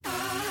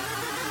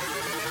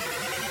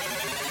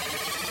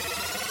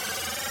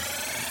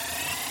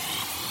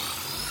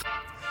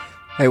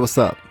Hey, what's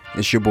up?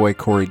 It's your boy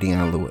Corey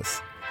Dion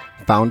Lewis,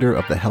 founder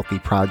of The Healthy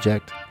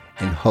Project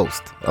and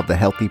host of the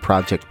Healthy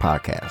Project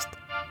podcast.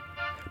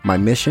 My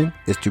mission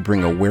is to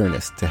bring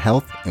awareness to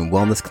health and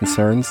wellness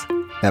concerns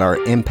that are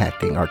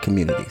impacting our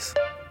communities.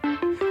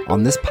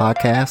 On this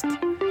podcast,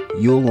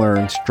 you'll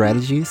learn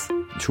strategies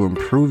to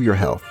improve your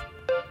health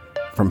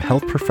from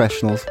health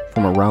professionals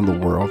from around the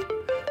world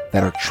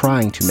that are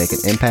trying to make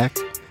an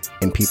impact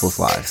in people's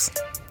lives.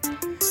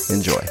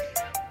 Enjoy.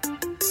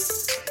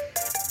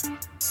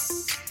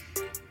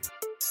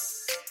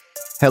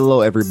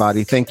 Hello,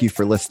 everybody. Thank you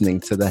for listening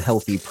to the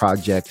Healthy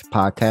Project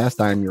podcast.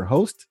 I am your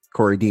host,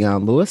 Corey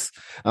Dion Lewis.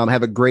 I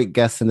have a great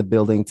guest in the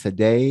building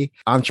today,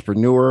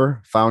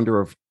 entrepreneur, founder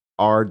of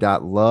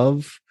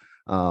Our.Love.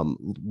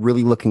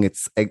 Really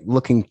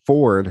looking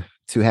forward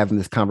to having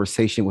this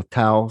conversation with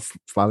Tal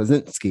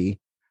Zlotnitsky.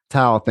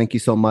 Tal, thank you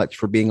so much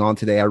for being on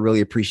today. I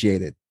really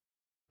appreciate it.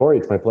 Corey,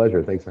 it's my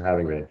pleasure. Thanks for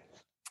having me.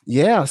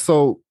 Yeah.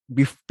 So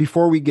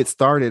before we get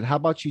started, how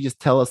about you just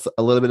tell us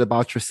a little bit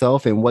about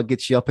yourself and what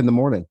gets you up in the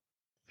morning?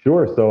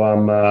 Sure. So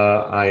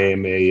I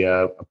am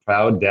a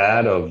proud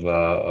dad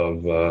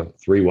of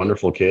three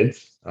wonderful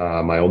kids.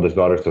 My oldest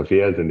daughter,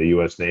 Sophia, is in the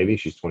U.S. Navy.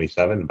 She's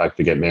 27, about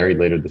to get married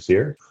later this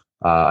year.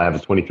 I have a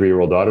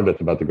 23-year-old daughter that's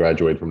about to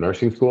graduate from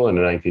nursing school and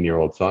a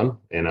 19-year-old son.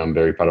 And I'm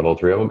very proud of all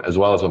three of them, as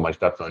well as of my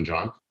stepson,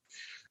 John.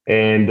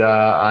 And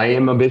I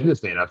am a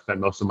businessman. I've spent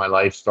most of my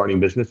life starting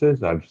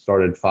businesses. I've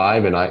started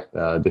 5,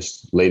 and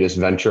this latest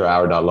venture,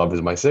 Our.Love,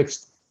 is my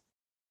 6th.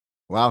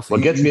 Wow. So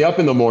what gets me up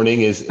in the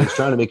morning is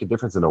trying to make a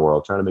difference in the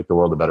world, trying to make the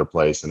world a better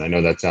place. And I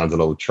know that sounds a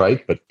little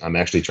trite, but I'm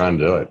actually trying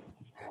to do it.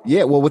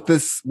 Yeah. Well, with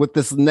this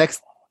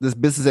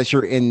business that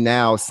you're in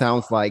now,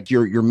 sounds like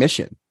your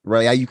mission,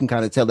 right? You can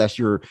kind of tell that's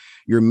your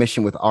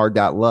mission with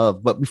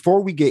Our.Love. But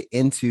before we get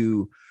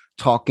into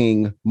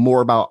talking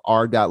more about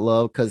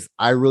Our.Love, because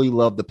I really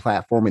love the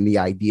platform and the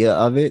idea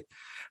of it,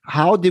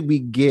 how did we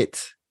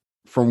get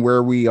from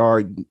where we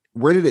are?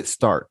 Where did it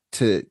start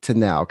to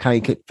now?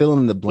 Kind of fill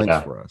in the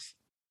blanks for us.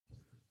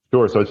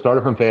 Sure. So it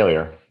started from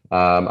failure.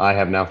 I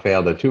have now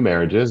failed at 2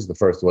 marriages. The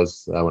first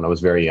was when I was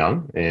very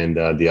young, and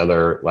the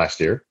other last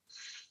year.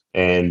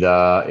 And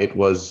it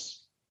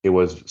was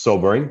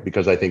sobering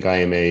because I think I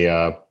am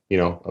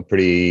a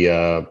pretty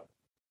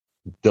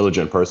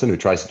diligent person who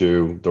tries to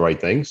do the right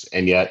things,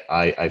 and yet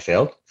I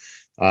failed.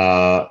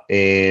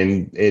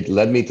 And it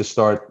led me to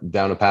start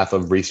down a path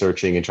of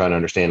researching and trying to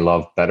understand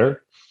love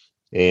better.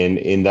 And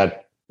in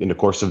the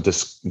course of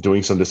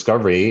doing some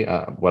discovery,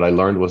 what I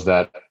learned was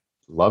that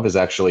love is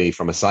actually,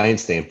 from a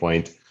science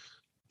standpoint,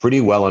 pretty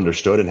well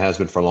understood and has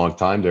been for a long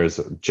time. There's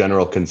a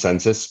general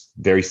consensus,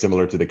 very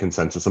similar to the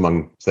consensus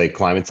among, say,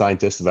 climate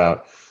scientists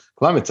about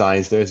climate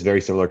science. There's very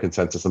similar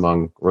consensus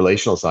among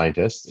relational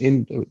scientists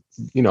in,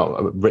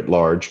 writ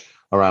large,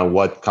 around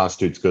what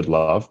constitutes good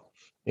love.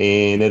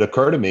 And it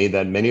occurred to me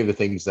that many of the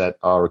things that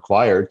are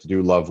required to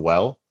do love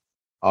well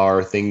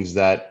are things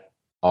that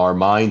our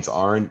minds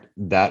aren't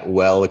that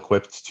well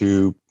equipped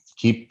to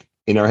keep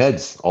in our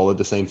heads all at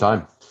the same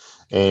time.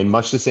 And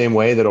much the same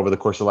way that over the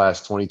course of the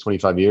last 20,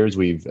 25 years,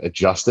 we've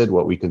adjusted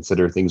what we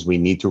consider things we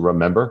need to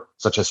remember,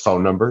 such as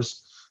phone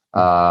numbers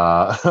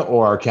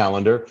or our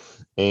calendar,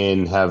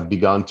 and have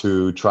begun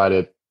to try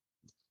to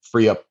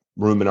free up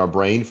room in our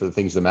brain for the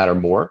things that matter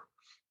more.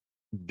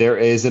 There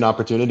is an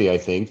opportunity, I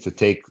think, to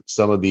take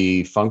some of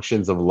the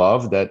functions of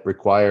love that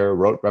require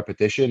rote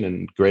repetition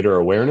and greater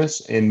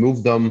awareness and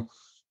move them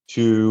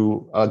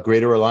to a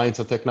greater reliance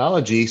on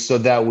technology so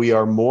that we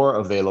are more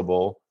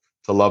available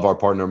to love our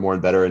partner more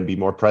and better and be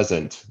more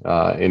present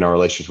in our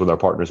relationships with our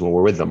partners when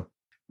we're with them.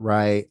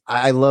 Right.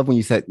 I love when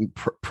you said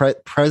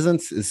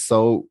presence is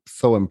so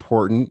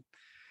important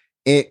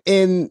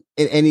in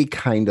any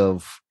kind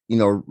of,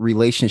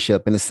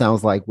 relationship. And it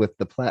sounds like with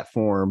the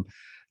platform,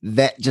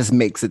 that just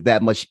makes it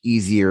that much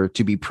easier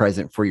to be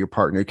present for your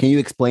partner. Can you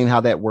explain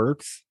how that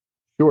works?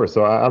 Sure.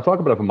 So I'll talk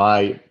about it from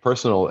my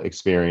personal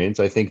experience.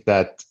 I think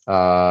that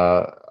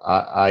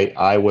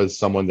I was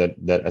someone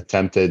that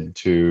attempted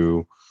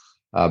to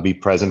be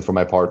present for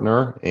my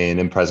partner and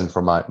am present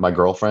for my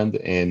girlfriend.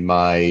 And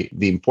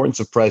the importance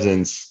of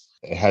presence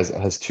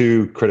has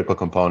 2 critical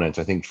components.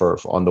 I think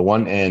on the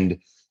one end,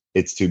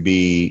 it's to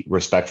be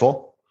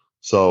respectful.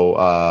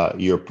 So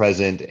you're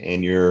present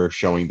and you're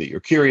showing that you're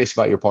curious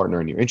about your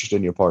partner and you're interested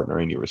in your partner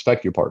and you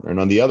respect your partner.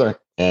 And on the other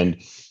end,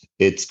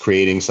 it's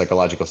creating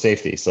psychological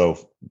safety.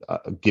 So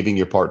giving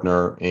your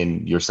partner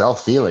and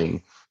yourself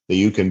feeling that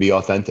you can be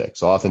authentic.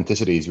 So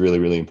authenticity is really,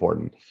 really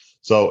important.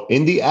 So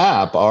in the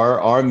app,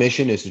 our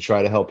mission is to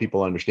try to help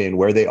people understand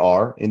where they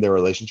are in their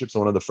relationship. So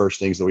one of the first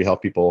things that we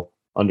help people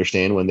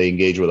understand when they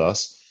engage with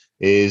us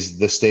is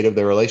the state of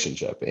their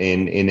relationship,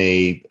 and in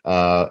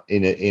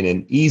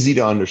an easy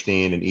to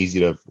understand and easy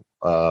to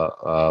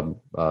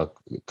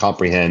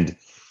comprehend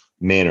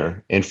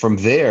manner. And from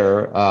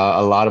there,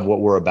 a lot of what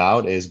we're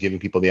about is giving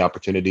people the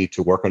opportunity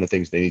to work on the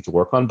things they need to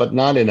work on, but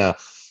not in a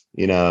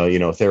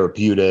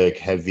therapeutic,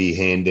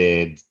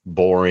 heavy-handed,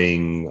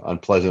 boring,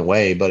 unpleasant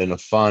way, but in a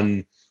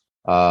fun,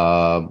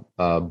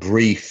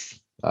 brief,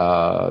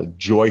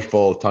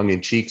 joyful,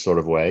 tongue-in-cheek sort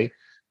of way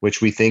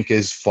which we think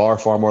is far,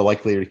 far more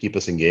likely to keep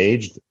us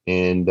engaged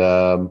and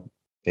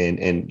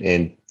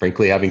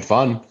frankly having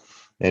fun.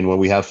 And when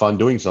we have fun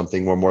doing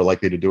something, we're more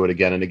likely to do it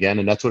again and again.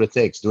 And that's what it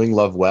takes. Doing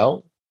love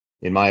well,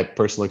 in my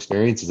personal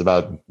experience, is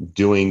about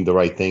doing the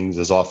right things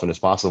as often as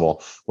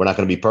possible. We're not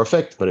going to be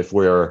perfect, but if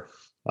we're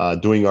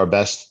doing our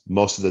best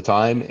most of the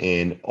time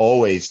and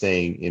always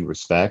staying in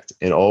respect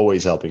and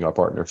always helping our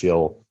partner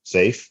feel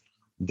safe,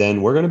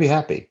 then we're going to be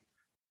happy.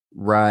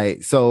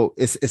 Right. So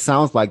it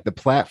sounds like the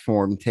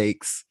platform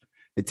takes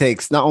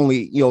not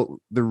only,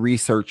 the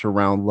research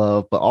around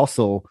love, but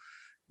also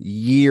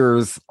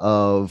years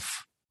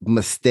of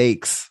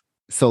mistakes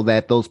so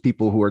that those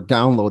people who are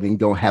downloading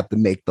don't have to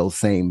make those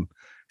same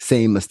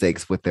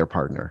mistakes with their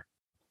partner.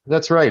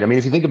 That's right. I mean,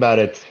 if you think about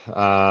it,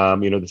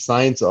 the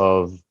science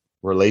of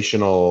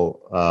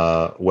relational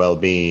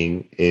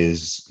well-being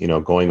is,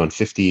 going on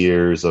 50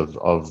 years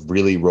of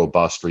really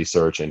robust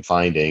research and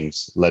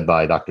findings led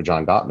by Dr.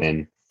 John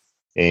Gottman.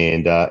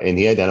 And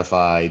he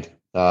identified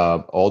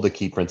all the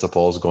key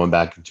principles going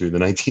back into the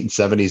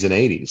 1970s and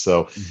 80s.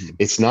 So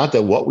It's not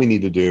that what we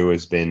need to do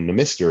has been a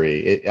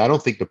mystery. I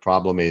don't think the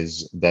problem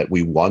is that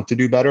we want to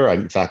do better.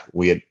 In fact,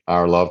 we at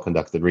Our.Love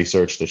conducted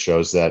research that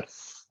shows that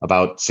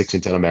about 6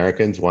 in 10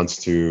 Americans wants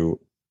to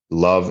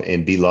love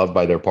and be loved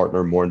by their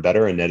partner more and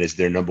better. And that is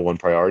their number one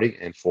priority.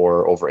 And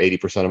for over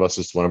 80% of us,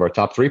 it's one of our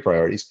top 3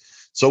 priorities.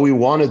 So we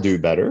want to do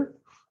better.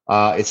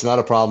 It's not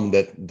a problem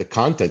that the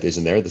content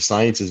isn't there. The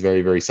science is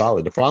very, very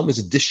solid. The problem is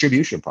a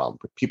distribution problem.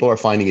 People are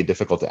finding it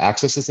difficult to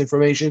access this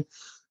information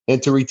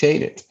and to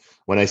retain it.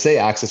 When I say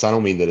access, I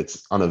don't mean that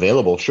it's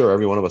unavailable. Sure,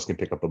 every one of us can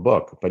pick up a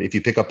book. But if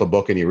you pick up a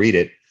book and you read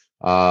it,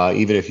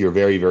 even if you're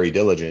very, very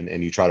diligent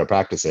and you try to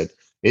practice it,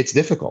 it's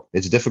difficult.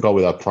 It's difficult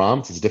without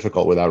prompts. It's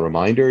difficult without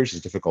reminders.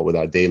 It's difficult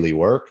without daily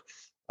work.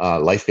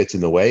 Life gets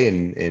in the way.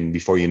 And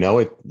before you know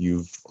it,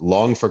 you've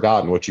long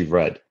forgotten what you've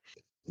read.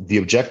 The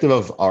objective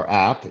of our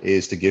app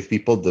is to give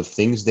people the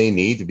things they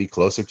need to be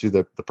closer to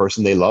the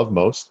person they love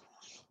most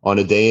on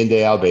a day in,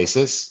 day out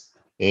basis,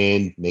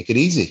 and make it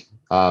easy.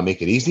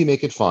 Make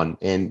it fun.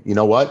 And you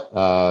know what?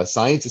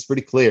 Science is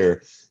pretty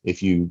clear.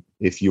 If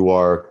you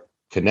are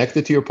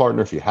connected to your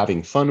partner, if you're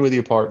having fun with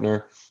your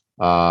partner,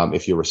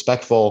 if you're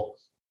respectful,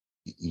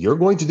 you're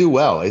going to do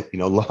well.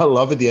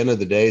 Love at the end of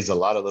the day is a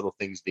lot of little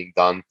things being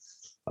done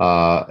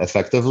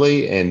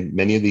effectively. And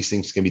many of these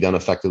things can be done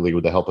effectively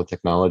with the help of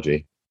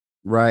technology.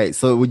 Right.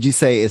 So would you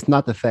say it's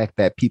not the fact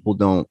that people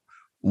don't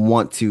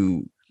want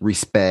to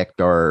respect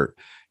or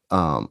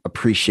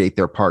appreciate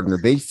their partner?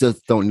 They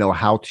just don't know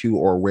how to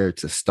or where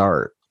to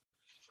start.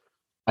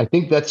 I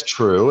think that's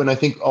true. And I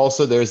think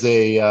also there's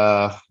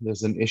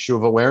an issue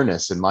of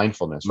awareness and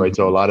mindfulness, right?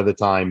 So a lot of the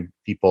time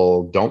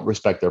people don't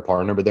respect their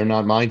partner, but they're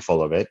not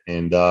mindful of it.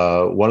 And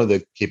one of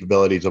the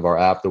capabilities of our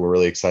app that we're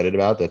really excited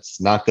about,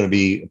 that's not going to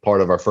be part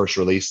of our first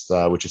release,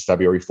 which is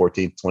February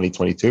 14th,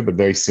 2022, but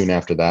very soon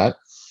after that,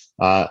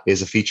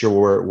 is a feature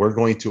where we're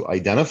going to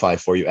identify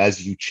for you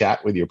as you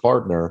chat with your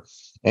partner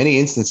any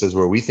instances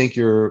where we think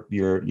you're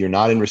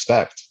not in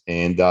respect,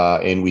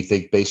 and we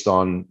think based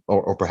on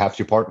or perhaps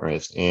your partner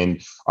is.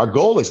 And our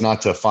goal is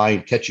not to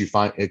catch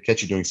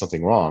you doing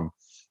something wrong.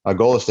 Our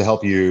goal is to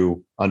help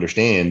you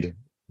understand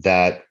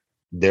that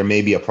there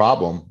may be a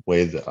problem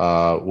with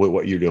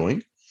what you're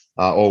doing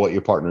or what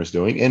your partner is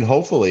doing, and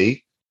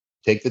hopefully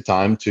take the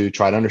time to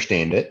try to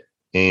understand it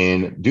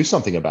and do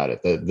something about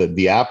it.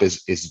 The app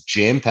is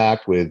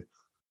jam-packed with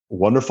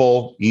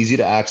wonderful, easy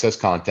to access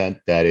content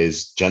that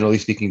is, generally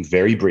speaking,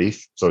 very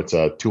brief. So it's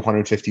a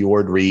 250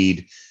 word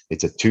read.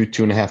 It's a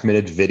 2.5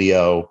 minute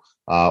video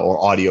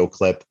or audio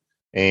clip.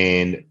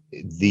 And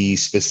the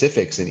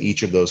specifics in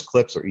each of those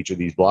clips or each of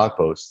these blog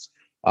posts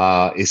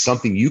is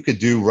something you could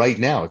do right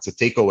now. It's a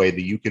takeaway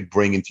that you could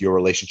bring into your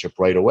relationship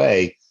right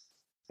away.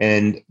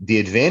 And the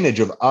advantage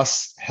of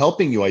us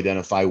helping you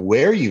identify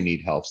where you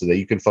need help so that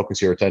you can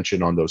focus your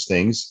attention on those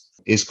things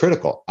is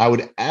critical. I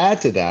would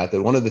add to that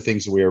one of the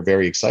things that we are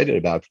very excited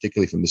about,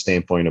 particularly from the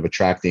standpoint of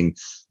attracting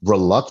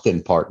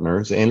reluctant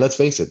partners, and let's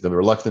face it, the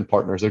reluctant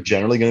partners are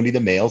generally going to be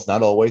the males,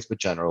 not always, but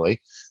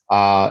generally,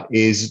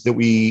 is that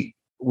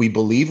we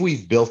believe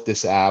we've built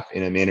this app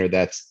in a manner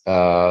that's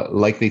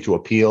likely to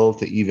appeal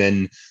to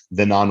even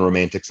the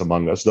non-romantics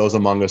among us, those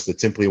among us that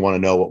simply want to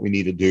know what we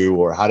need to do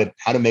or how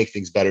to make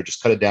things better.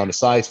 Just cut it down to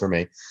size for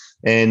me.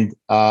 And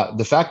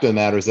the fact of the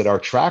matter is that our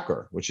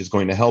tracker, which is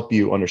going to help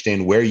you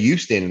understand where you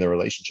stand in the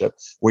relationship,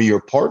 where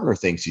your partner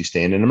thinks you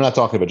stand, and I'm not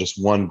talking about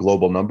just one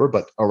global number,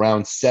 but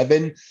around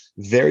 7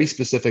 very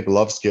specific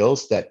love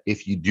skills that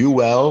if you do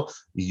well,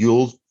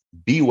 you'll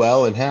be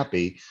well and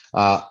happy.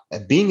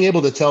 Being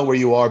able to tell where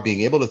you are,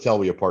 being able to tell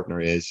where your partner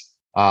is,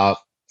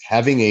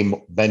 having a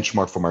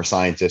benchmark from our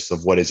scientists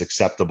of what is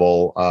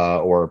acceptable,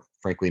 or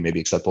frankly, maybe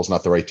acceptable is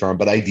not the right term,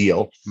 but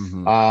ideal,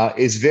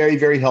 is very,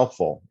 very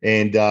helpful.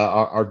 And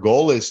our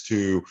goal is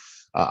to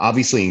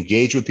obviously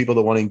engage with people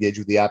that want to engage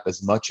with the app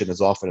as much and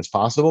as often as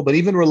possible, but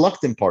even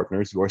reluctant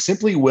partners who are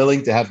simply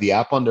willing to have the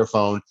app on their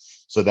phone,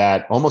 so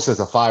that almost as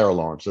a fire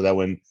alarm, so that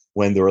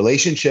when the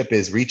relationship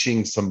is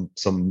reaching some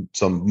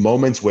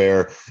moments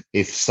where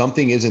if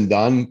something isn't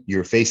done,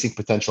 you're facing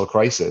potential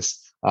crisis.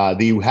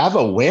 That you have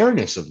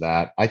awareness of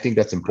that. I think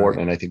that's important,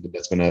 right. And I think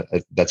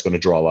that's gonna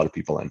draw a lot of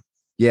people in.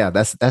 Yeah,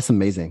 that's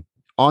amazing.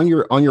 On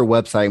your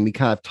website, and we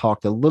kind of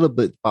talked a little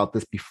bit about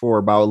this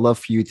before, but I would love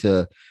for you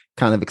to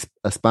kind of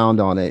expound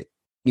on it.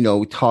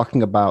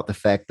 Talking about the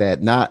fact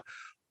that not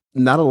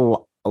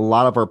a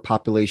lot of our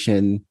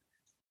population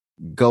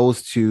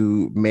goes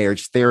to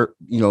marriage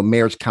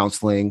marriage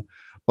counseling,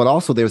 but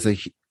also there's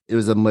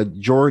a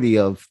majority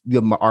of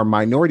our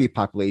minority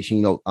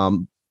population,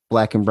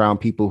 Black and brown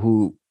people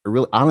who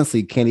really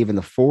honestly can't even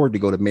afford to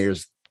go to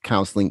marriage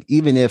counseling,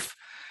 even if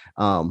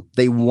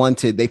they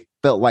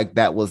felt like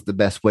that was the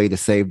best way to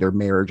save their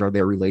marriage or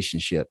their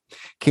relationship.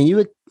 Can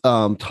you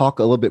talk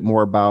a little bit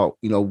more about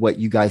what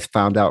you guys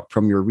found out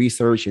from your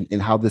research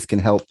and how this can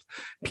help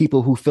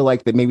people who feel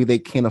like that maybe they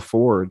can't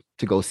afford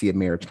to go see a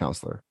marriage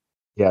counselor?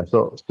 Yeah,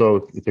 so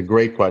it's a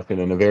great question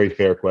and a very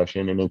fair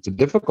question, and it's a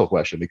difficult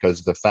question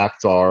because the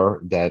facts are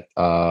that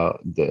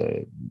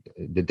the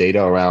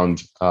data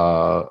around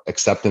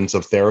acceptance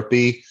of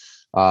therapy,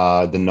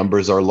 the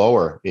numbers are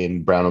lower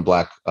in brown and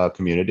Black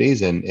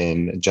communities,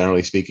 and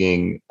generally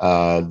speaking,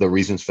 the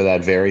reasons for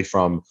that vary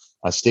from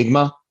a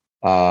stigma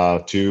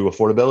to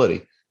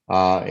affordability,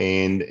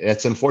 and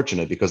it's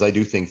unfortunate because I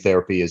do think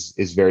therapy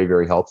is very,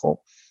 very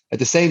helpful. At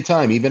the same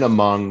time, even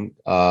among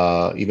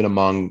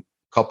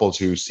couples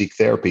who seek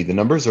therapy, the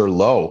numbers are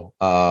low.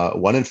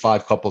 1 in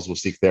 5 couples will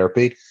seek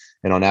therapy,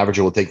 and on average,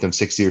 it will take them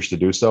 6 years to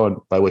do so, and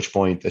by which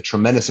point a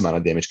tremendous amount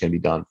of damage can be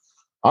done.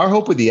 Our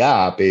hope with the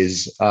app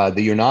is that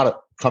you're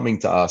not coming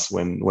to us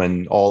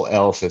when all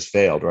else has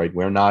failed, right?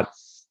 We're not.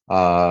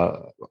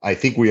 I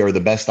think we are the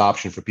best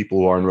option for people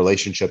who are in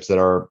relationships that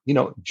are,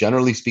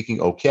 generally speaking,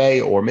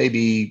 okay, or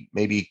maybe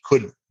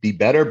could be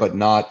better, but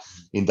not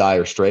in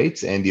dire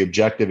straits. And the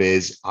objective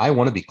is, I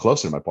want to be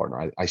closer to my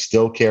partner. I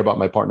still care about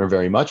my partner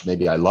very much.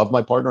 Maybe I love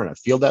my partner and I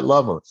feel that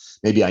love, or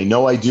maybe I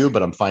know I do,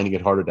 but I'm finding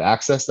it harder to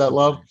access that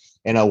love.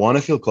 And I want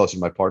to feel closer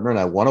to my partner, and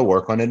I want to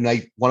work on it, and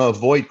I want to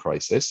avoid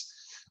crisis.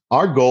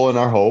 Our goal and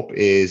our hope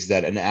is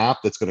that an app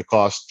that's going to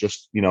cost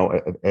just,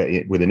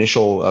 with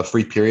initial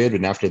free period,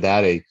 and after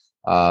that,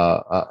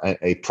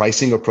 a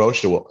pricing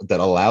approach that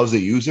allows the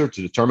user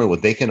to determine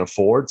what they can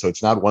afford. So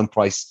it's not one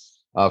price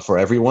for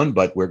everyone,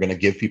 but we're going to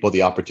give people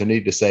the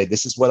opportunity to say,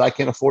 this is what I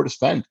can afford to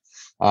spend,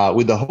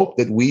 with the hope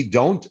that we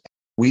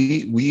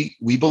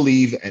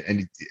believe,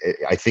 and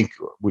I think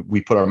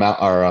we put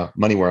our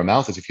money where our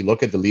mouth is. If you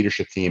look at the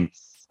leadership team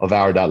of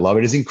Our.Love,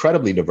 it is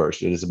incredibly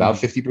diverse. It is about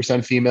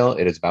 50% female.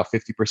 It is about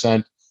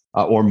 50%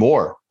 or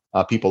more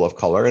people of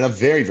color. And I'm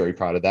very, very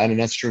proud of that. And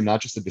that's true not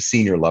just at the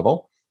senior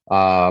level.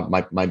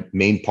 My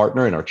main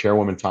partner and our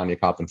chairwoman, Tanya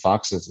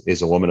Coppin-Fox,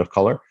 is a woman of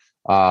color.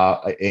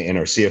 And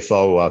our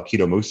CFO,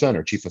 Kito Musa, and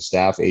our chief of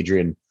staff,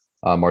 Adrian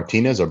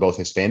Martinez, are both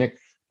Hispanic.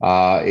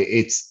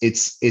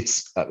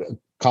 It's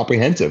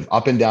comprehensive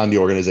up and down the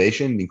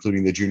organization,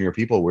 including the junior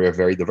people. We're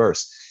very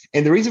diverse.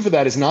 And the reason for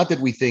that is not that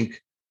we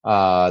think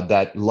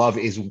that love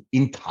is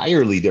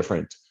entirely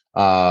different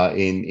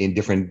in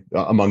different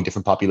among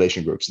different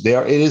population groups.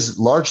 It is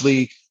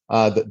largely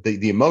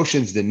the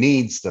emotions, the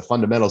needs, the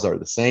fundamentals are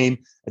the same.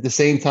 At the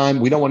same time,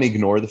 we don't want to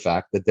ignore the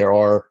fact that there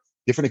are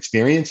different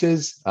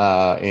experiences,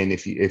 and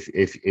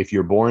if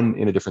you're born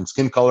in a different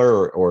skin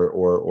color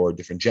or a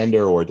different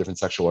gender or a different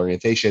sexual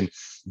orientation,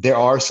 there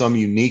are some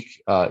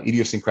unique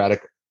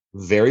idiosyncratic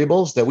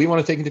variables that we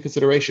want to take into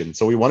consideration.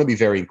 So we want to be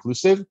very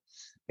inclusive.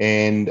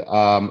 And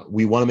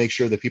we want to make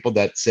sure that people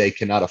that say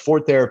cannot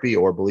afford therapy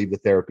or believe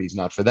that therapy is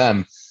not for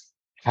them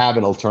have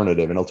an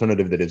alternative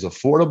that is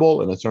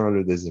affordable, an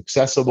alternative that is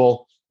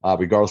accessible,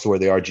 regardless of where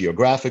they are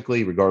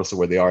geographically, regardless of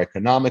where they are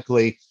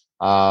economically.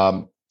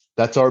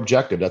 That's our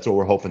objective. That's what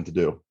we're hoping to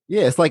do.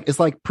 Yeah, it's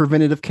like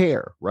preventative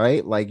care,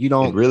 right? Like it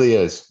really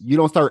is. You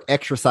don't start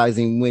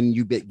exercising when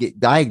you get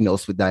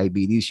diagnosed with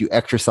diabetes. You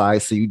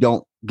exercise so you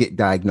don't get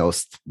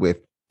diagnosed with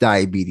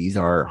diabetes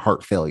or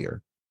heart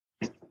failure.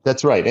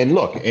 That's right. And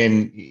look,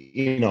 and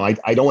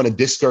I don't want to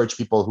discourage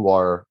people who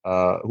are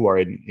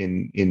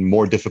in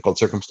more difficult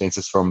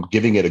circumstances from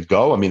giving it a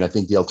go. I mean, I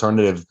think the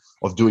alternative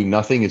of doing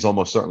nothing is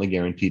almost certainly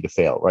guaranteed to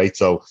fail, right?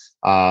 So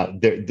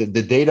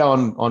the data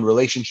on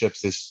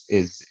relationships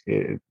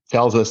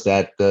tells us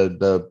that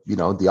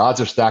the odds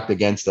are stacked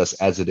against us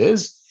as it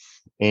is,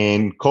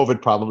 and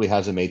COVID probably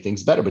hasn't made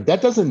things better. But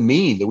that doesn't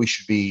mean that we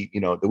should be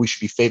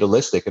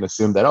fatalistic and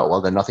assume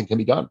that then nothing can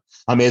be done.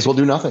 I may as well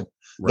do nothing.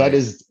 Right.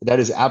 That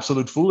is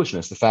absolute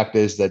foolishness. The fact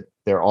is that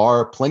there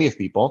are plenty of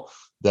people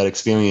that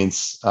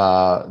experience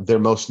their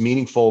most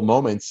meaningful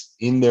moments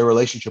in their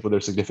relationship with their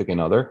significant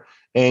other,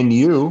 and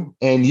you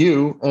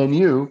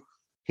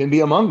can be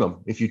among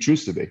them if you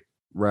choose to be.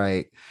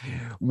 Right.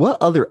 What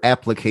other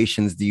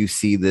applications do you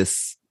see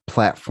this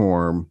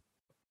platform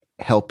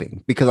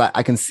helping? Because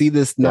I can see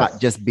this not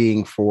just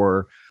being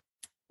for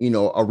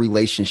a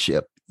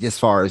relationship. as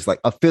far as like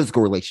a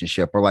physical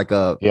relationship or like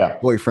a Yeah.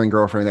 boyfriend,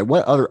 girlfriend? Like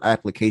what other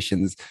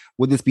applications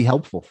would this be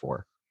helpful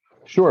for?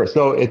 Sure.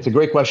 So it's a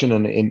great question,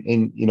 and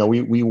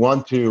we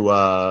want to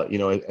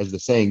as the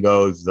saying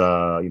goes,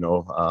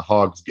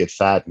 hogs get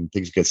fat and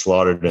pigs get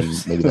slaughtered,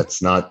 and maybe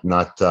that's not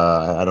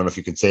I don't know if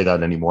you could say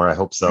that anymore. I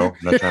hope so. I'm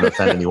not trying to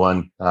offend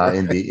anyone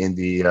in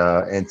the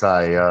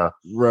anti Right.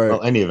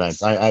 well, any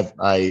event. I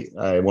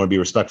want to be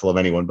respectful of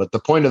anyone, but the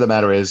point of the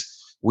matter is,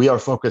 we are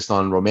focused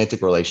on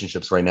romantic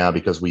relationships right now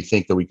because we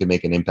think that we can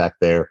make an impact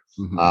there.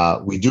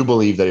 We do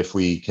believe that if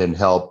we can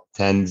help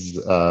tens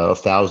of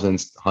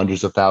thousands,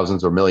 hundreds of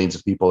thousands, or millions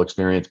of people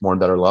experience more and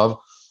better love,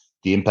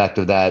 the impact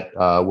of that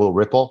will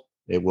ripple.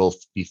 It will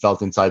be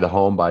felt inside the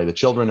home by the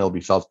children. It'll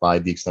be felt by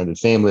the extended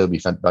family. It'll be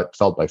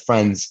felt by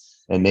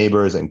friends and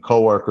neighbors and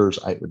coworkers.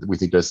 We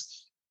think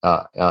there's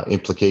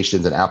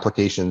implications and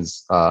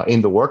applications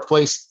in the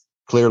workplace.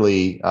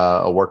 Clearly,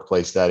 a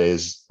workplace that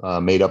is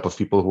made up of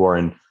people who are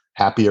in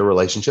happier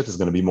relationships is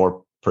going to be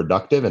more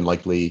productive and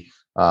likelier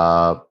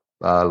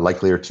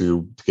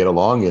to get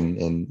along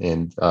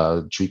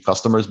and treat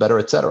customers better,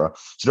 et cetera.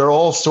 So there are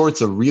all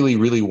sorts of really,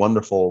 really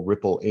wonderful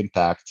ripple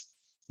impact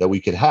that we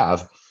could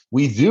have.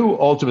 We do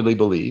ultimately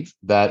believe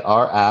that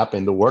our app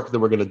and the work that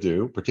we're going to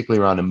do,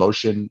 particularly around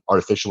emotion,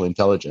 artificial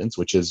intelligence,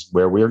 which is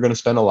where we're going to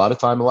spend a lot of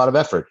time, a lot of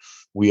effort.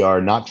 We are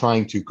not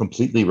trying to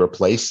completely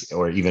replace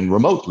or even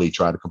remotely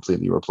try to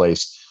completely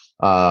replace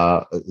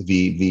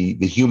the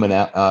human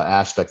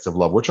aspects of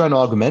love. We're trying to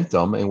augment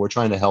them, and we're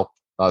trying to help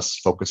us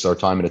focus our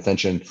time and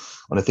attention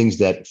on the things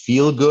that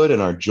feel good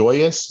and are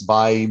joyous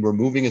by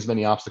removing as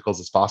many obstacles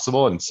as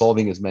possible and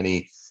solving as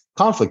many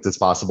conflicts as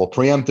possible,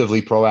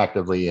 preemptively,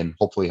 proactively, and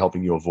hopefully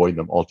helping you avoid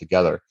them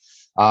altogether.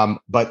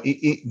 But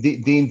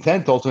the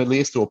intent ultimately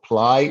is to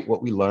apply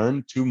what we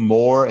learn to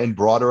more and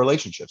broader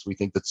relationships. We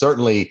think that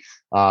certainly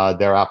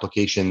there are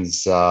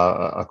applications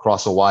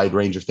across a wide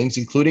range of things,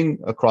 including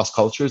across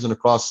cultures and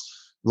across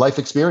life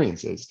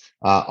experiences.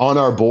 On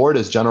our board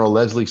is General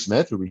Leslie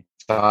Smith, who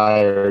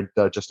retired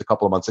just a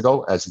couple of months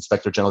ago as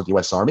Inspector General of the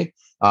U.S. Army.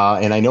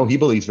 And I know he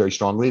believes very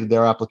strongly that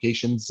there are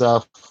applications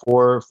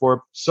for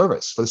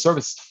service, for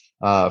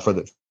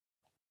the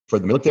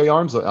military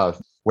arms,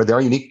 where there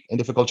are unique and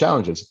difficult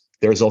challenges.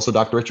 There's also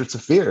Dr. Richard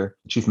Safir,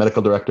 Chief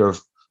Medical Director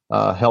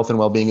of Health and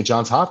Wellbeing at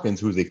Johns Hopkins,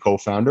 who's a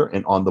co-founder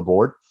and on the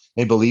board,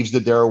 and believes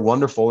that there are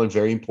wonderful and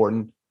very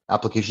important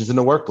applications in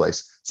the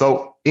workplace.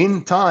 So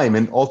in time,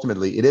 and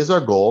ultimately, it is our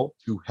goal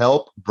to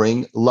help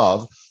bring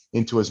love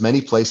into as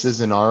many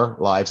places in our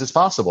lives as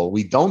possible.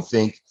 We don't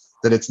think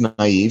that it's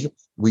naive.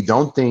 We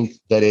don't think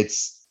that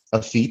it's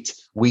a feat.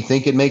 We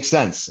think it makes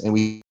sense, and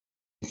we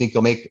think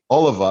it'll make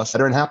all of us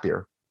better and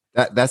happier.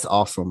 That's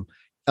awesome.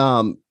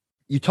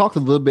 You talked a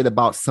little bit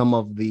about some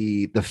of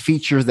the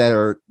features that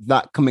are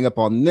not coming up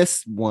on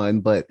this one,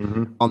 but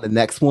on the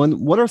next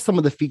one. What are some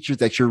of the features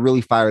that you're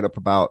really fired up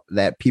about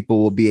that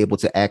people will be able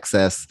to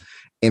access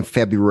in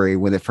February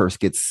when it first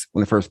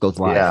goes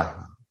live? Yeah,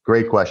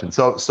 great question.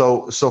 So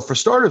for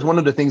starters, one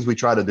of the things we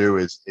try to do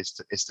is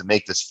to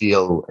make this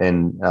feel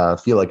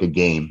like a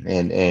game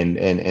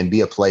and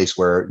be a place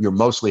where you're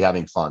mostly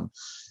having fun.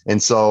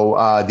 And so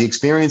the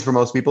experience for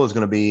most people is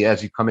going to be,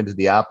 as you come into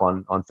the app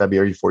on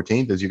February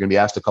 14th, is you're going to be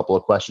asked a couple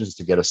of questions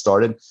to get us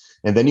started.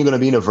 And then you're going to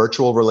be in a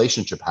virtual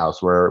relationship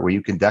house where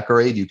you can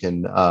decorate, you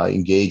can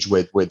engage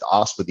with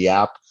us, with the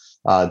app,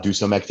 do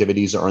some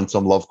activities, earn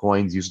some love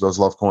coins, use those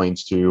love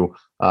coins to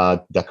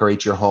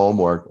decorate your home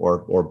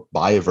or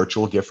buy a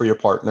virtual gift for your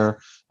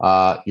partner.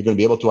 You're going to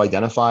be able to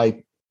identify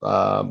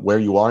where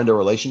you are in the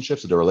relationship.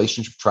 So the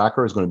relationship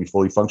tracker is going to be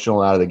fully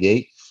functional out of the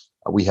gate.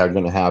 We are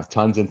going to have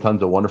tons and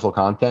tons of wonderful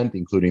content,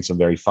 including some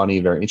very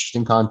funny, very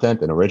interesting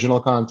content and original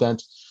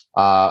content.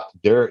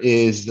 There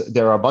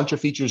are a bunch of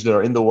features that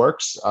are in the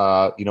works. We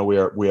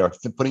are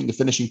putting the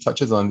finishing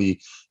touches on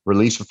the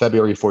release for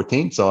February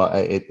 14th. So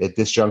at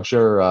this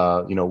juncture,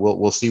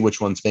 we'll see which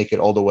ones make it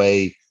all the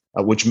way,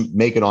 which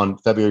make it on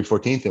February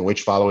 14th, and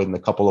which follow it in a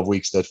couple of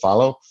weeks that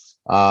follow.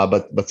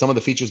 But some of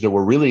the features that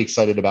we're really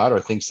excited about are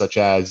things such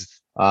as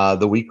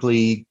the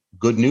weekly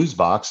good news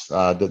box.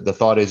 The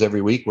thought is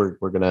every week we're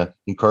going to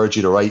encourage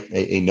you to write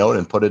a note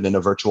and put it in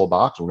a virtual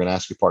box. We're going to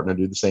ask your partner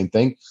to do the same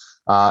thing.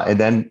 And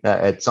then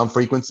at some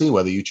frequency,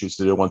 whether you choose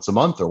to do it once a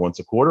month or once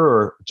a quarter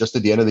or just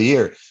at the end of the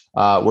year,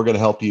 we're going to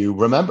help you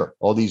remember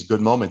all these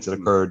good moments that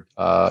occurred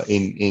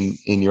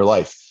in your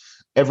life.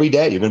 Every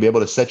day, you're going to be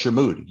able to set your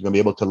mood. You're going to be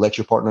able to let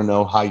your partner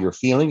know how you're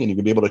feeling, and you're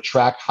going to be able to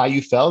track how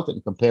you felt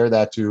and compare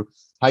that to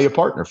how your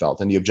partner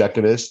felt. And the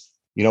objective is,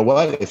 you know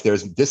what, if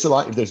there's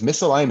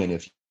misalignment,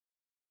 if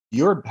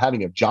you're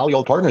having a jolly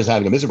old partner is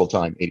having a miserable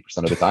time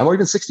 80% of the time, or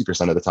even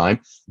 60% of the time,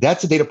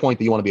 that's a data point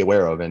that you want to be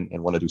aware of and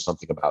want to do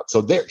something about.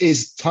 So there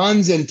is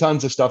tons and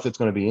tons of stuff that's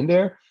going to be in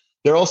there.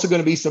 There are also going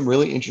to be some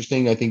really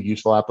interesting, I think,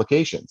 useful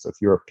applications. So if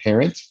you're a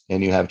parent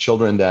and you have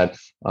children that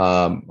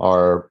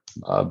are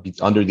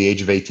under the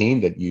age of 18,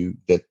 that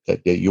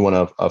you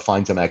want to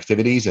find some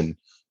activities and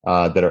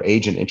that are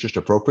age and interest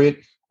appropriate,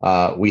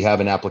 we have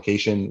an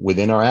application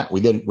within our app.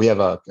 We have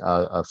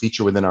a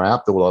feature within our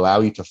app that will allow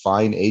you to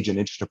find age and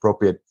interest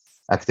appropriate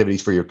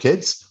activities for your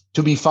kids,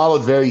 to be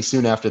followed very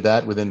soon after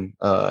that, within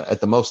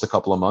at the most a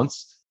couple of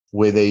months,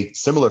 with a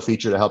similar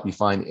feature to help you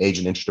find age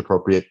and interest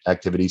appropriate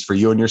activities for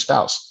you and your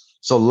spouse.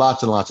 So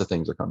lots and lots of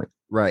things are coming.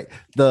 Right.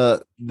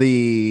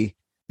 The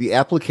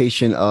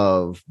application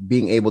of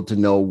being able to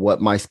know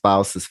what my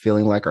spouse is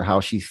feeling like or how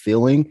she's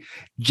feeling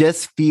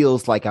just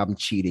feels like I'm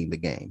cheating the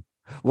game.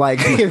 Like,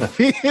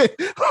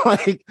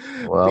 like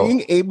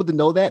being able to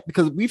know that,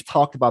 because we've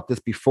talked about this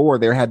before.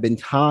 There have been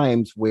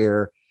times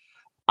where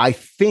I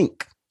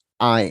think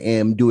I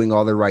am doing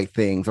all the right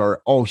things,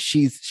 or, oh,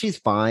 she's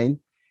fine.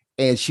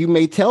 And she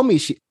may tell me,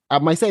 I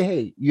might say,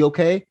 hey, you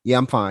okay? Yeah,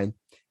 I'm fine.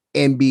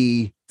 And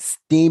be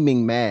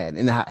steaming mad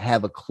and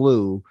have a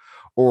clue,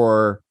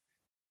 or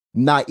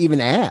not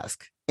even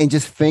ask and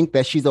just think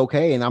that she's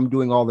okay and I'm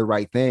doing all the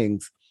right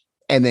things.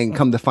 And then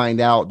come to find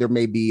out, there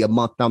may be a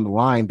month down the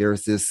line,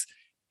 there's this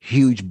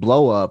huge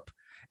blow up.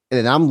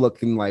 And I'm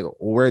looking like,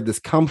 where'd this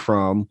come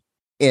from?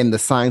 And the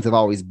signs have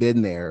always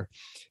been there.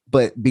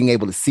 But being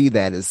able to see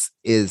that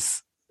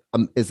is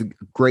a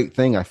great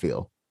thing, I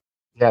feel.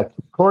 Yeah,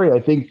 Corey, I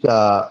think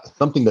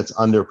something that's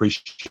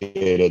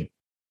underappreciated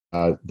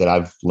that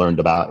I've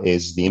learned about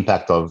is the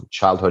impact of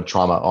childhood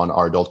trauma on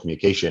our adult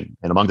communication.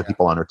 And among the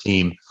people on our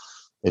team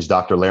is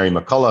Dr. Larry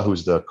McCullough,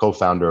 who's the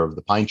co-founder of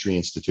the Pine Tree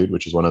Institute,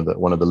 which is one of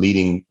the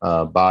leading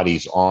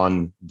bodies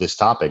on this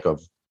topic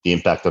of the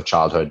impact of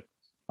childhood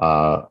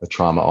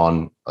trauma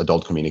on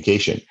adult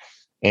communication.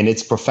 And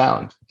it's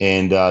profound.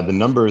 And the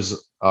numbers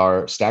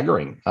are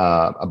staggering.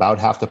 About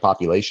half the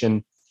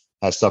population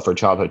has suffered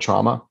childhood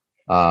trauma.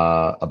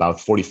 About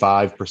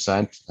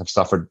 45% have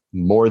suffered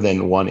more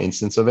than one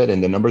instance of it.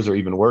 And the numbers are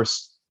even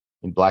worse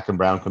in Black and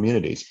brown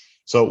communities.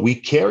 So we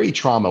carry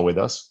trauma with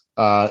us.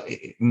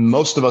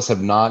 Most of us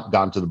have not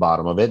gotten to the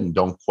bottom of it and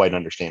don't quite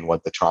understand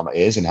what the trauma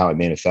is and how it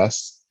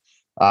manifests.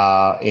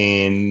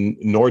 And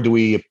nor do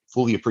we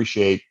fully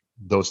appreciate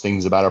those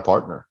things about our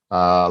partner.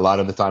 A lot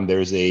of the time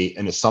there's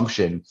an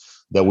assumption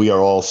that we are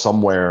all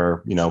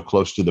somewhere,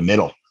 close to the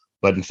middle,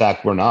 but in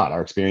fact, we're not.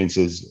 Our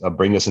experiences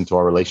bring us into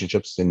our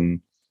relationships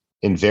in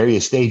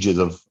various stages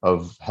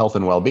of health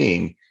and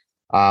well-being.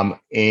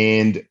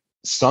 And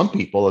some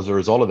people, as a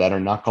result of that, are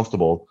not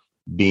comfortable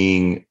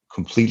being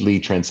completely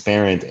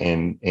transparent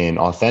and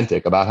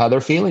authentic about how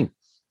they're feeling.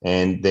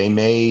 And they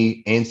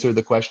may answer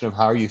the question of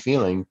how are you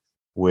feeling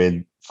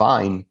with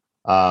fine,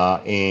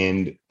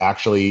 and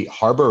actually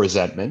harbor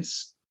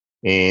resentments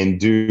and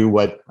do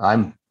what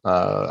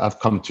I've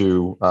come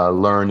to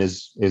learn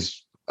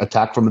is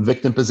attack from the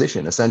victim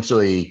position,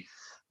 essentially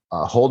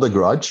hold a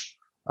grudge,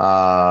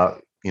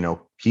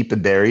 keep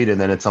it buried.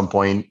 And then at some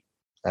point,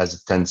 as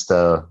it tends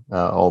to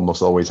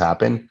almost always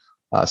happen,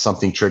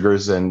 something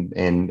triggers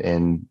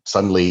and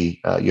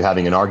suddenly you're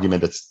having an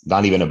argument that's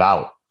not even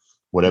about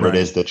whatever it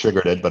is that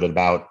triggered it, but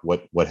about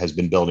what has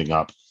been building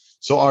up.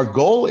 So our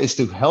goal is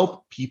to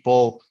help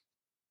people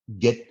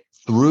get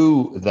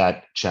through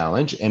that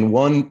challenge. And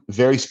one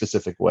very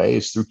specific way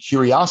is through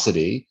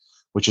curiosity,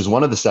 which is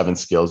one of the 7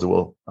 skills that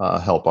will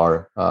help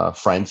our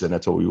friends. And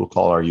that's what we will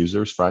call our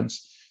users,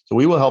 friends. So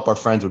we will help our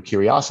friends with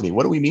curiosity.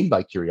 What do we mean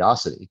by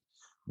curiosity?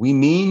 We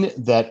mean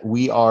that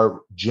we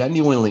are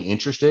genuinely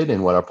interested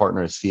in what our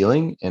partner is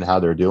feeling and how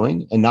they're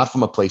doing, and not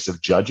from a place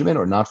of judgment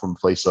or not from a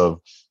place of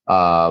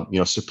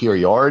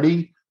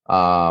superiority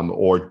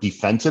or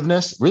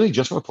defensiveness, really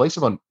just from a place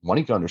of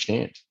wanting to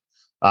understand.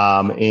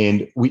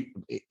 And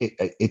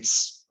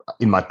it's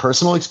in my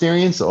personal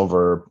experience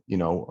over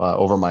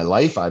my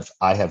life,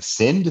 I have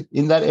sinned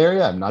in that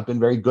area. I've not been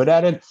very good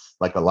at it.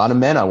 Like a lot of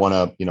men, I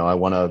want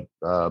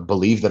to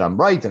believe that I'm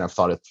right, and I've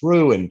thought it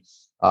through, and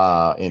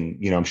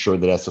I'm sure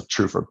that that's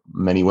true for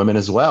many women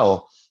as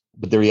well.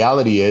 But the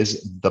reality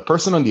is, the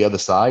person on the other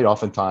side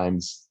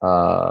oftentimes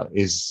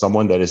is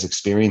someone that is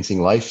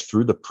experiencing life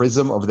through the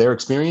prism of their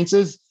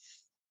experiences,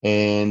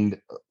 and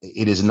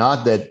it is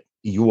not that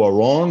you are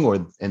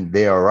wrong and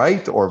they are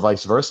right, or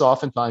vice versa.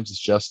 Oftentimes it's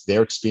just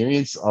their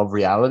experience of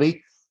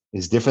reality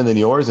is different than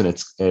yours, and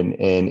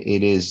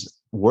it is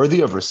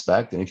worthy of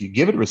respect. And if you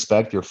give it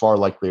respect, you're far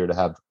likelier to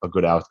have a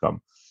good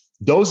outcome.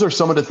 Those are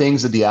some of the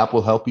things that the app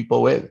will help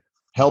people with.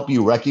 Help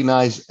you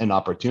recognize an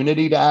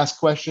opportunity to ask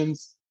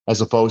questions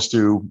as opposed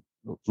to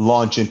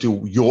launch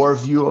into your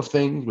view of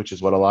things, which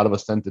is what a lot of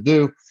us tend to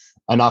do.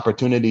 An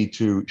opportunity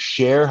to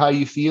share how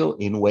you feel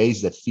in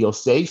ways that feel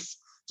safe.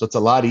 So it's a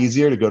lot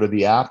easier to go to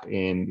the app,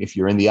 and if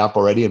you're in the app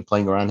already and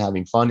playing around,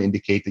 having fun,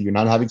 indicate that you're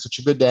not having such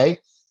a good day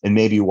and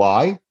maybe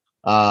why,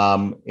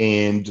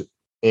 and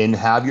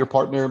have your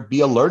partner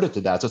be alerted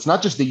to that. So it's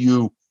not just that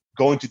you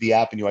go into the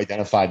app and you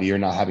identify that you're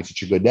not having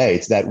such a good day.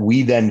 It's that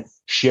we then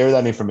share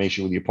that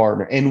information with your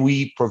partner, and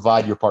we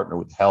provide your partner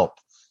with help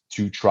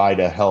to try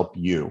to help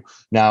you.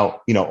 Now,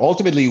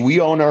 ultimately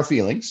we own our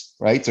feelings,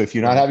 right? So if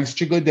you're not having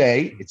such a good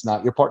day, it's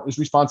not your partner's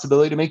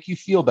responsibility to make you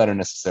feel better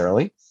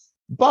necessarily.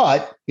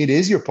 But it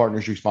is your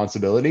partner's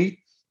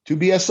responsibility to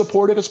be as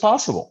supportive as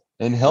possible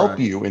and help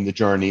you in the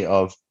journey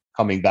of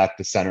coming back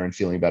to center and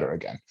feeling better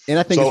again. And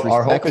I think so.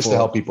 Our hope is to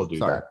help people do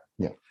that.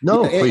 Yeah.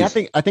 No, please.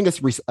 I think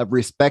it's a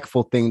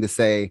respectful thing to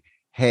say,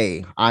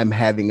 hey, I'm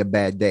having a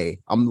bad day.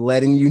 I'm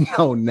letting you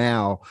know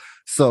now,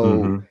 so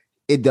Mm-hmm.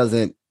 it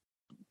doesn't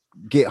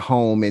get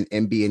home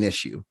and be an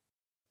issue.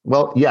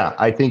 Well, yeah,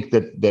 I think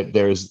that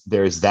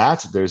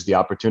there's the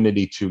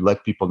opportunity to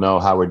let people know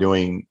how we're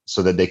doing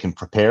so that they can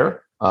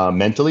prepare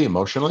mentally,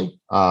 emotionally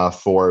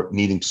for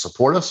needing to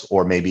support us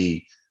or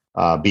maybe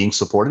being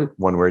supported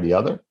one way or the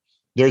other.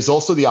 There's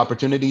also the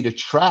opportunity to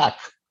track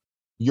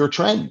your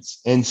trends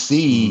and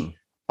see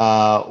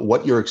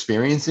what you're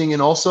experiencing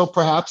and also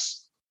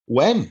perhaps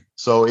when.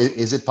 So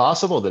is it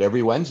possible that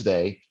every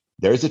Wednesday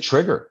there's a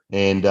trigger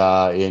and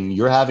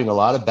you're having a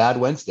lot of bad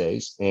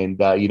Wednesdays? And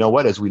you know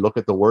what? As we look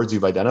at the words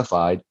you've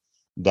identified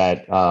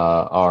that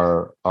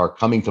are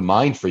coming to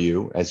mind for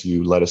you as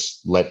you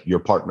let your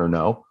partner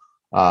know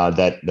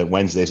that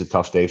Wednesday is a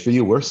tough day for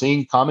you, we're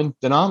seeing common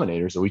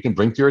denominators that we can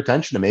bring to your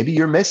attention. And maybe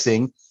you're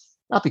missing,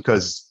 not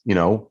because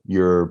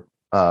you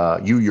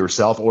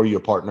yourself or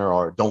your partner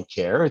or don't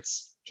care.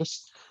 It's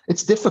just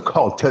it's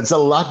difficult. There's a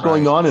lot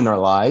going on in our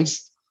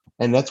lives.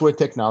 And that's where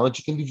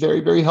technology can be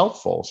very, very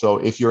helpful. So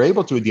if you're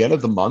able to, at the end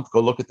of the month, go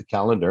look at the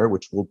calendar,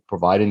 which we'll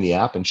provide in the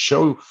app, and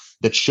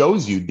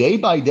shows you day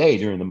by day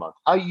during the month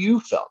how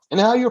you felt and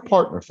how your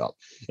partner felt.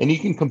 And you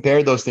can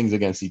compare those things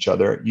against each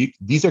other.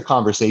 These are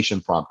conversation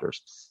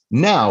prompters.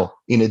 Now,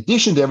 in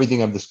addition to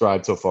everything I've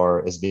described so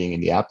far as being in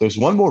the app, there's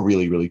one more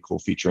really, really cool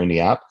feature in the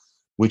app,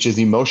 which is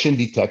emotion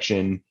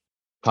detection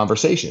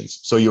conversations.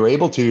 So you're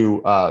able to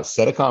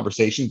set a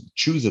conversation,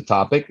 choose a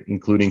topic,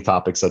 including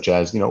topics such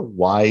as,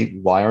 why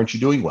aren't you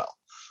doing well?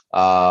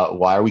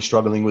 Why are we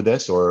struggling with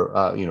this? Or,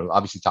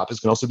 obviously topics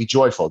can also be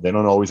joyful. They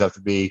don't always have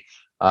to be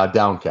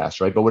downcast,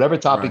 right? But whatever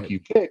topic you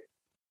pick,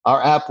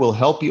 our app will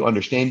help you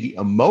understand the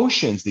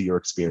emotions that you're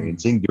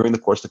experiencing during the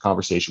course of the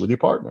conversation with your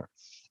partner.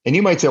 And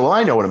you might say, well,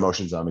 I know what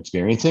emotions I'm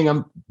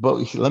experiencing.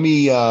 But let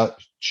me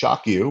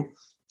shock you,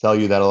 tell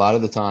you that a lot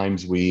of the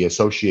times we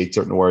associate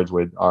certain words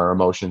with our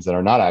emotions that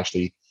are not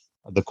actually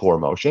the core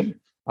emotion.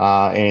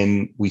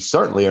 And we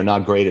certainly are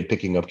not great at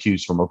picking up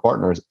cues from our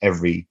partners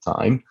every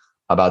time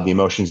about the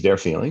emotions they're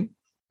feeling.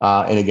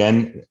 And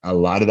again, a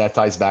lot of that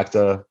ties back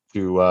to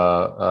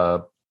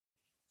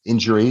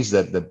injuries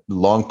that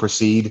long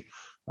precede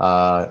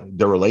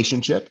the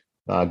relationship,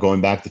 going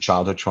back to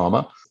childhood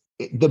trauma.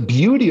 The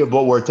beauty of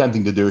what we're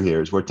attempting to do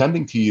here is we're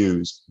attempting to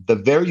use the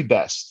very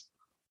best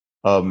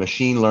of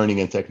machine learning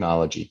and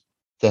technology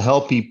to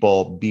help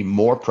people be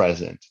more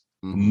present,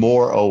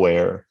 more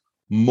aware,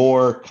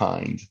 more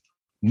kind,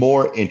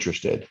 more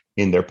interested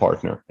in their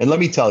partner. And let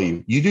me tell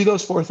you, you do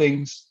those four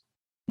things,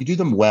 you do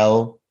them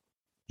well,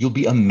 you'll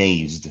be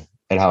amazed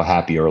at how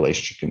happy a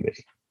relationship can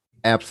be.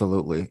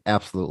 Absolutely.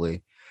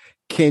 Absolutely.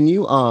 Can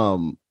you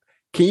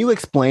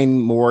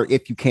explain more,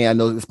 if you can? I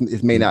know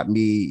this may not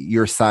be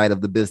your side of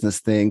the business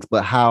things,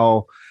 but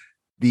how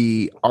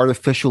the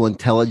artificial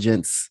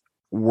intelligence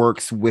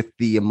works with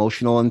the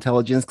emotional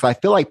intelligence? Because I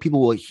feel like people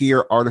will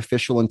hear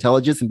artificial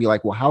intelligence and be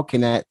like, well, how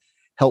can that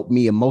help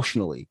me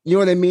emotionally? You know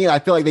what I mean? I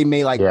feel like they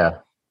may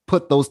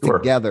put those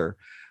together.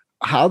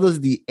 How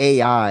does the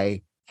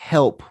AI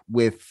help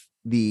with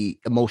the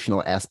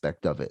emotional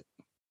aspect of it?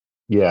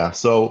 Yeah.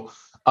 So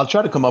I'll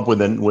try to come up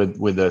with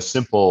a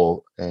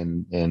simple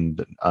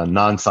and a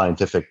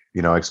non-scientific,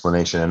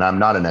 explanation. And I'm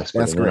not an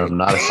expert in it. I'm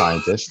not a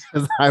scientist.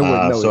 I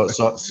wouldn't know.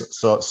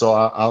 So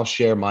I'll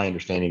share my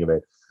understanding of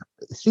it.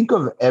 Think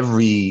of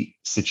every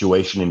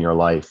situation in your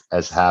life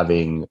as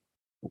having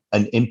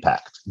an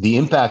impact. The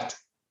impact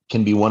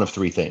can be one of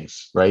three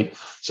things, right?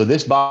 So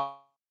this bottle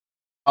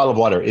of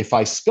water, if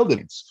I spilled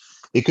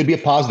it could be a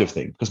positive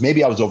thing because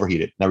maybe I was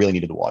overheated and I really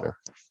needed the water.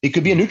 It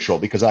could be a neutral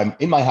because I'm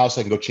in my house,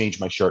 I can go change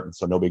my shirt and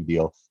so no big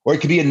deal. Or it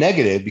could be a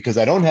negative because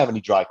I don't have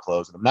any dry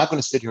clothes and I'm not going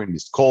to sit here in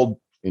this cold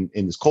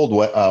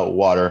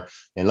water.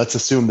 And let's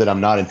assume that I'm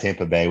not in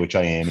Tampa Bay, which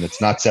I am, and it's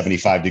not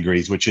 75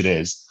 degrees, which it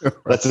is.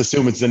 Let's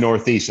assume it's the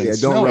Northeast and it's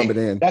snowing. Don't rub it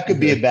in. That could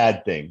be a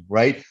bad thing,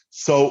 right?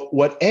 So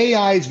what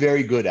AI is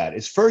very good at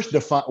is first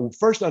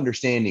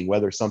understanding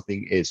whether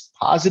something is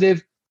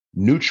positive,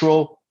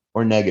 neutral,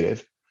 or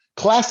negative.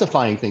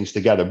 Classifying things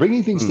together,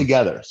 bringing things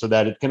together so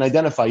that it can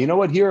identify,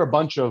 here are a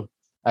bunch of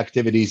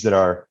activities that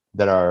are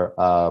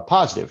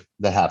positive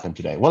that happen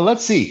today. Well,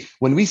 let's see.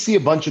 When we see a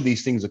bunch of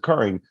these things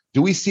occurring,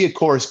 do we see a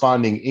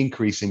corresponding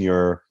increase in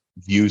your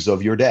views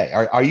of your day?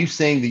 Are you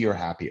saying that you're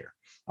happier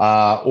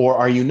or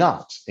are you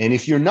not? And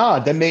if you're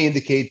not, that may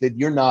indicate that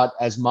you're not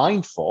as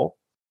mindful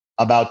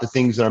about the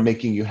things that are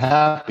making you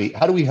happy.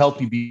 How do we help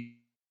you be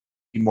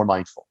more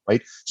mindful,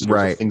 right? So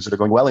things that are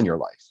going well in your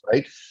life,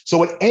 right? So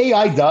what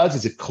AI does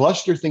is it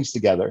clusters things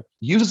together,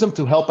 uses them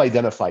to help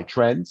identify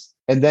trends,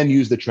 and then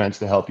use the trends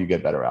to help you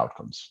get better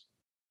outcomes.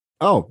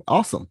 Oh,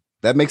 awesome.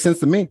 That makes sense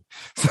to me.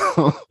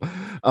 So,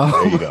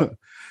 there you go.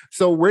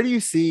 So where do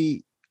you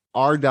see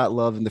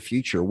Our.Love in the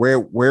future? Where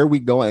are we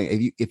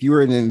going? If you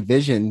were to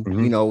envision,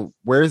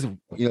 where's it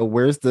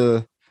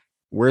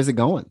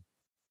going?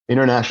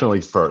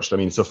 Internationally first. I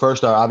mean, so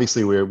first,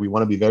 obviously, we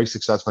want to be very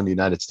successful in the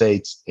United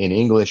States. In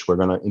English, we're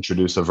going to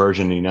introduce a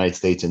version in the United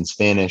States in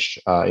Spanish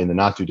in the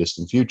not too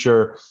distant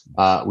future.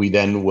 We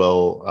then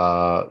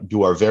will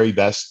do our very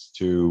best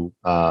to,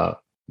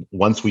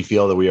 once we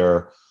feel that we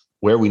are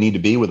where we need to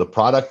be with a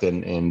product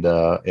and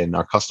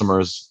our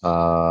customers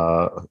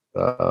are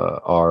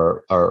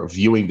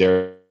viewing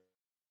their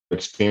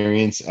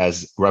experience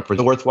as represent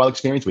a worthwhile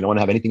experience. We don't want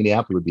to have anything in the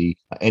app. We would be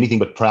anything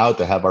but proud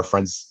to have our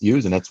friends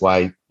use. And that's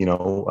why,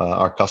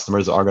 our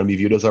customers are going to be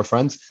viewed as our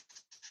friends.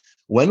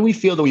 When we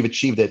feel that we've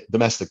achieved it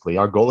domestically,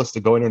 our goal is to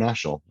go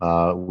international.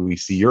 We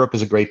see Europe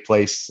as a great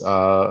place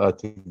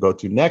to go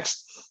to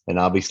next. And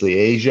obviously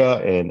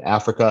Asia and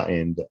Africa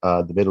and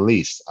the Middle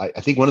East.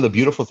 I think one of the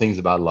beautiful things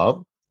about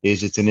Love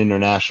is it's an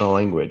international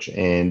language.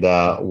 And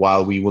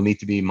while we will need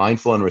to be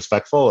mindful and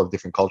respectful of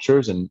different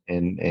cultures and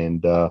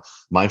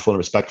mindful and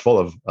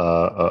respectful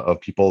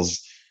of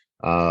people's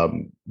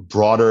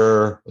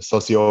broader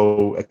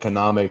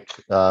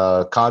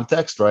socioeconomic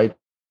context, right?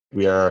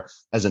 We are,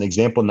 as an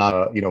example,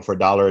 not, for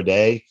 $1 a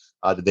day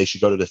that they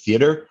should go to the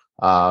theater.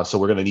 So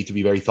we're going to need to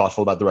be very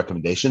thoughtful about the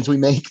recommendations we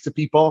make to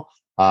people.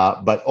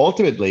 But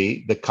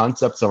ultimately, the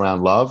concepts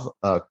around love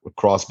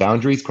cross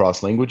boundaries,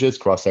 cross languages,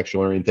 cross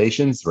sexual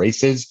orientations,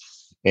 races.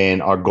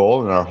 And our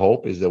goal and our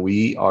hope is that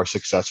we are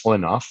successful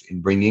enough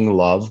in bringing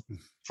love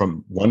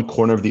from one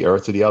corner of the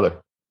earth to the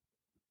other.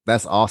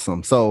 That's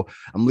awesome. So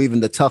I'm leaving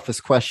the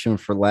toughest question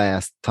for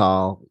last,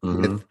 Tal.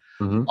 With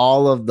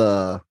all of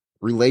the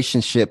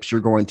relationships you're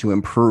going to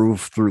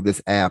improve through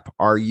this app,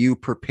 are you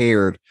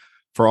prepared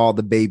for all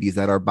the babies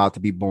that are about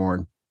to be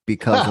born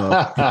because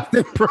of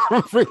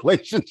improved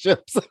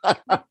relationships?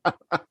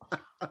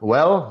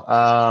 Well,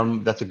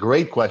 that's a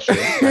great question.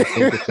 I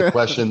think it's a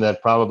question that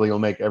probably will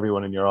make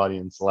everyone in your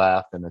audience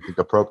laugh, and I think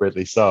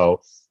appropriately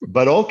so.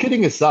 But all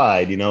kidding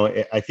aside,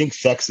 I think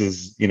sex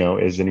is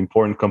an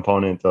important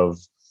component of,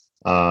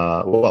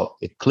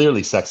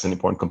 clearly sex is an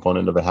important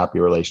component of a happy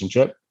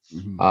relationship.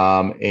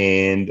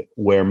 And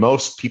where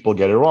most people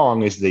get it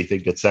wrong is they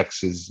think that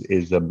sex is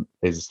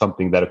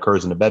something that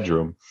occurs in the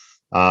bedroom.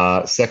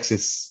 Sex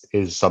is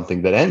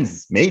something that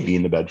ends maybe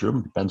in the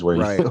bedroom. Depends where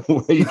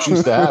where you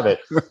choose to have it.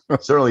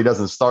 Certainly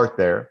doesn't start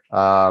there.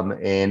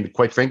 And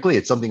quite frankly,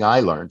 it's something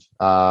I learned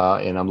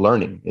and I'm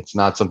learning. It's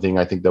not something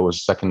I think that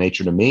was second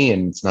nature to me,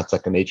 and it's not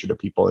second nature to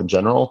people in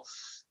general.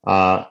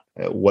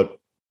 What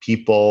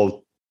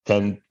people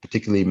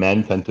particularly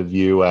men tend to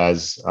view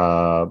as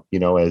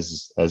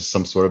as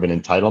some sort of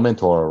an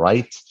entitlement or a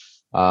right,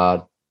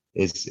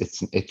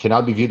 it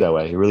cannot be viewed that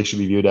way. It really should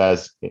be viewed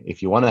as,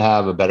 if you want to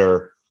have a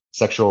better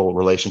sexual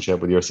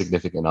relationship with your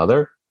significant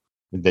other,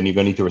 then you're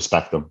going to need to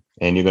respect them,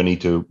 and you're going to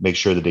need to make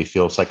sure that they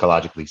feel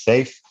psychologically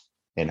safe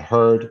and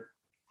heard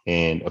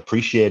and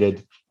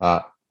appreciated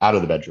out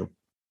of the bedroom.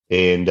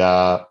 And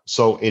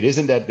so it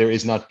isn't that there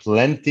is not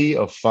plenty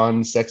of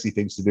fun, sexy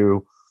things to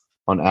do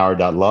on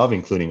Our.Love,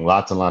 including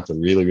lots and lots of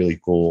really, really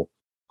cool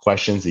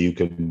questions that you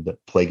can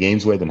play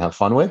games with and have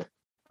fun with.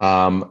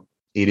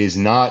 It is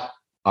not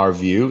our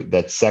view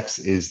that sex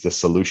is the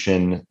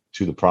solution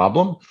to the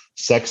problem.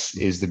 Sex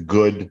is the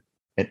good.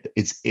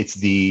 It's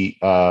the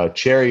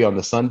cherry on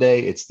the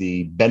sundae. It's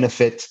the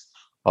benefit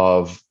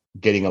of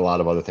getting a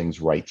lot of other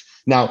things right.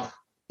 Now,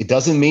 it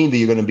doesn't mean that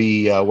you're going to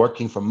be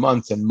working for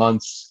months and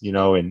months,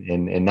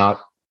 and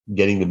not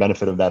getting the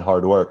benefit of that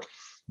hard work.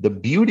 The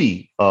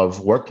beauty of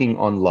working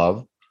on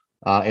love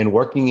and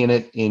working in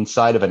it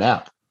inside of an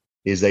app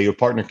is that your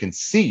partner can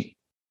see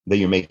that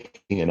you're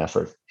making an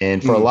effort.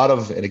 And for a lot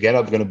of, and again,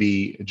 I'm going to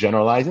be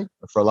generalizing,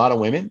 for a lot of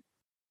women,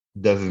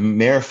 the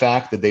mere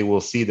fact that they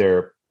will see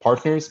their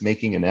partners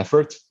making an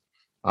effort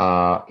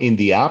in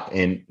the app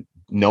and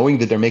knowing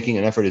that they're making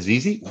an effort is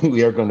easy,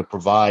 we are going to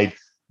provide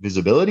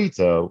visibility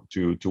to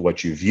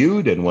what you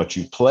viewed and what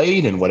you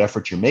played and what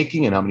effort you're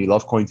making and how many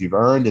love coins you've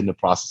earned in the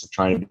process of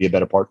trying to be a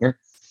better partner.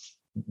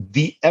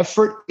 The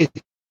effort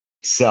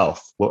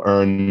itself will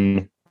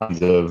earn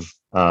kinds of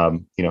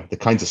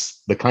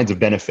the kinds of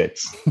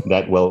benefits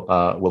that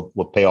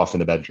will pay off in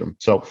the bedroom.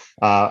 So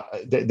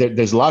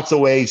there's lots of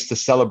ways to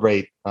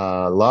celebrate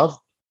love.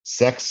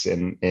 Sex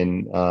and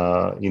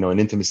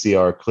intimacy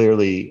are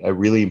clearly a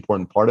really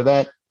important part of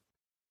that.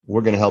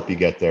 We're going to help you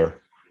get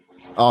there.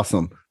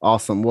 Awesome.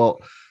 Well,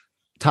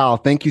 Tal,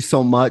 thank you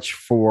so much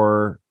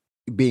for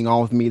being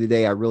on with me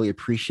today. I really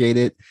appreciate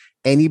it.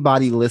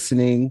 Anybody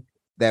listening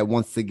that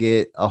wants to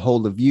get a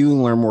hold of you,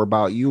 learn more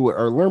about you,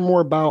 or learn more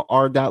about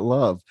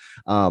Our.Love,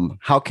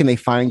 how can they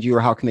find you,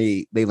 or how can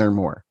they learn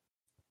more?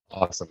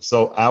 Awesome.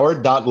 So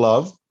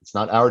Our.Love, it's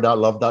not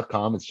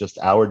our.love.com. It's just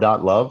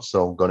Our.Love.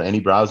 So go to any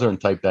browser and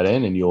type that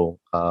in, and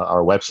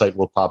our website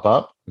will pop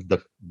up.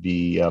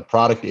 The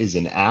product is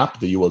an app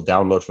that you will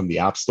download from the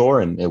App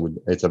Store, and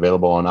it's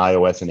available on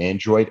iOS and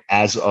Android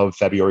as of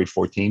February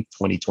 14th,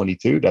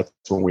 2022. That's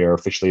when we are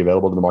officially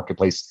available to the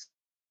marketplace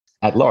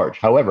at large.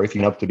 However, if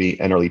you sign up to be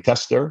an early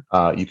tester,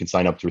 you can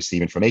sign up to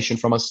receive information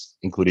from us,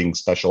 including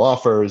special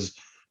offers,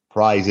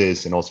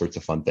 prizes, and all sorts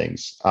of fun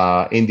things.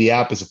 In the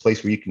app is a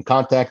place where you can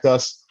contact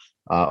us.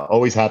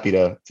 Always happy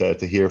to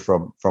hear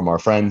from our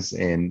friends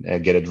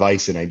and get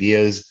advice and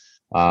ideas.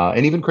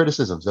 And even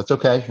criticisms. That's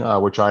okay.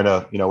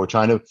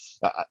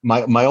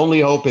 My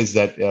only hope is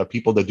that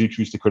people that do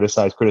choose to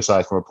criticize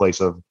from a place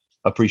of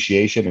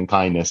appreciation and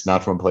kindness,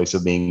 not from a place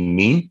of being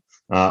mean.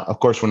 Of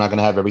course, we're not going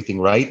to have everything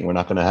right. And we're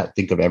not going to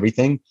think of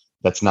everything.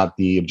 That's not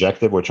the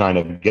objective. We're trying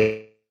to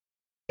get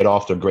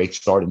off to a great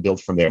start and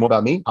build from there. More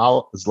about me,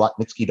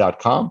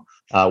 Zlotnitsky.com,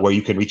 where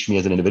you can reach me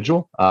as an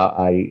individual.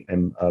 I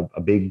am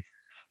a big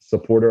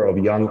supporter of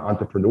young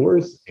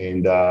entrepreneurs.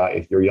 And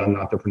if you're a young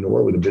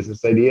entrepreneur with a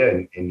business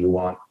idea and you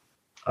want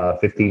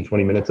 15,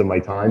 20 minutes of my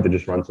time to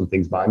just run some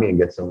things by me and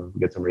get some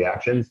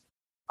reactions,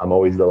 I'm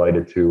always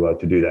delighted to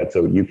do that.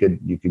 So you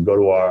could go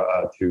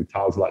to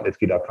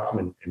talzlotnitsky.com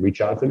and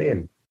reach out to me,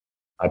 and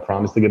I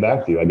promise to get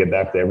back to you. I get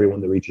back to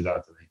everyone that reaches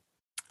out to me.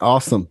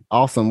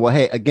 Awesome. Well,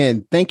 hey,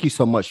 again, thank you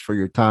so much for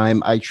your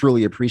time. I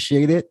truly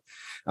appreciate it.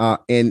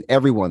 And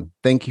everyone,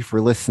 thank you for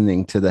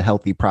listening to the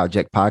Healthy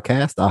Project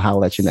podcast. I'll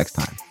holler at you next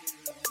time.